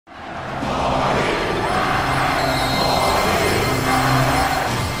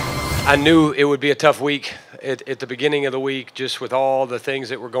I knew it would be a tough week at the beginning of the week, just with all the things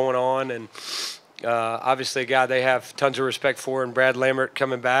that were going on. And obviously a guy they have tons of respect for, and Brad Lambert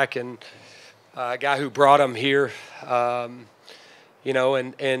coming back, and a guy who brought him here, you know,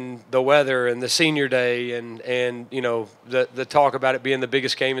 and the weather and the senior day and you know, the talk about it being the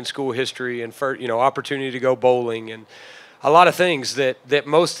biggest game in school history, and for, you know, opportunity to go bowling, and a lot of things that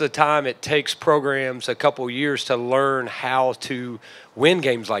most of the time it takes programs a couple years to learn how to win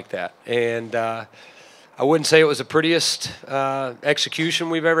games like that. And I wouldn't say it was the prettiest execution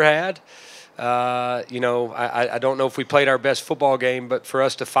we've ever had. You know, I don't know if we played our best football game, but for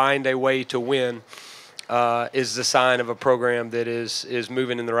us to find a way to win is the sign of a program that is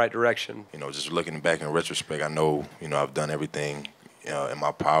moving in the right direction. You know, just looking back in retrospect, I know, you know, I've done everything in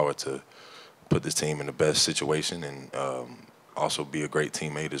my power to put this team in the best situation, and also be a great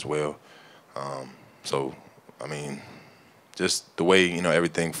teammate as well. So, I mean, just the way, you know,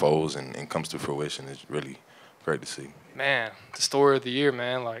 everything folds and comes to fruition is really great to see. Man, the story of the year,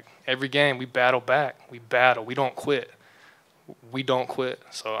 man. Like, every game we battle back. We battle. We don't quit. We don't quit.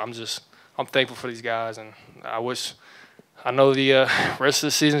 So I'm thankful for these guys, and I know the rest of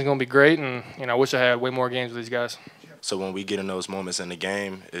the season is going to be great, and, you know, I wish I had way more games with these guys. So when we get in those moments in the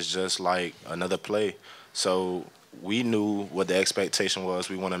game, it's just like another play. So we knew what the expectation was.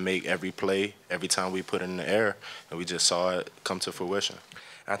 We want to make every play every time we put it in the air, and we just saw it come to fruition.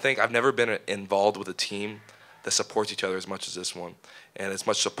 I think I've never been involved with a team that supports each other as much as this one, and as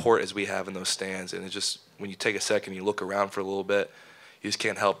much support as we have in those stands. And it just, when you take a second, you look around for a little bit, you just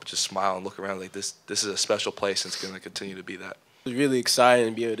can't help but just smile and look around like this is a special place, and it's going to continue to be that. It was really exciting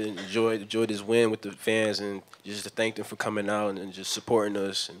to be able to enjoy this win with the fans, and just to thank them for coming out and just supporting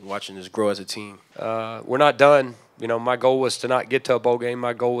us and watching us grow as a team. We're not done. You know, my goal was to not get to a bowl game.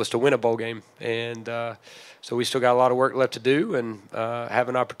 My goal was to win a bowl game. And so we still got a lot of work left to do, and have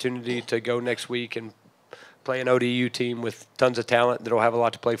an opportunity to go next week and play an ODU team with tons of talent that will have a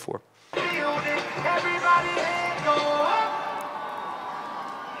lot to play for.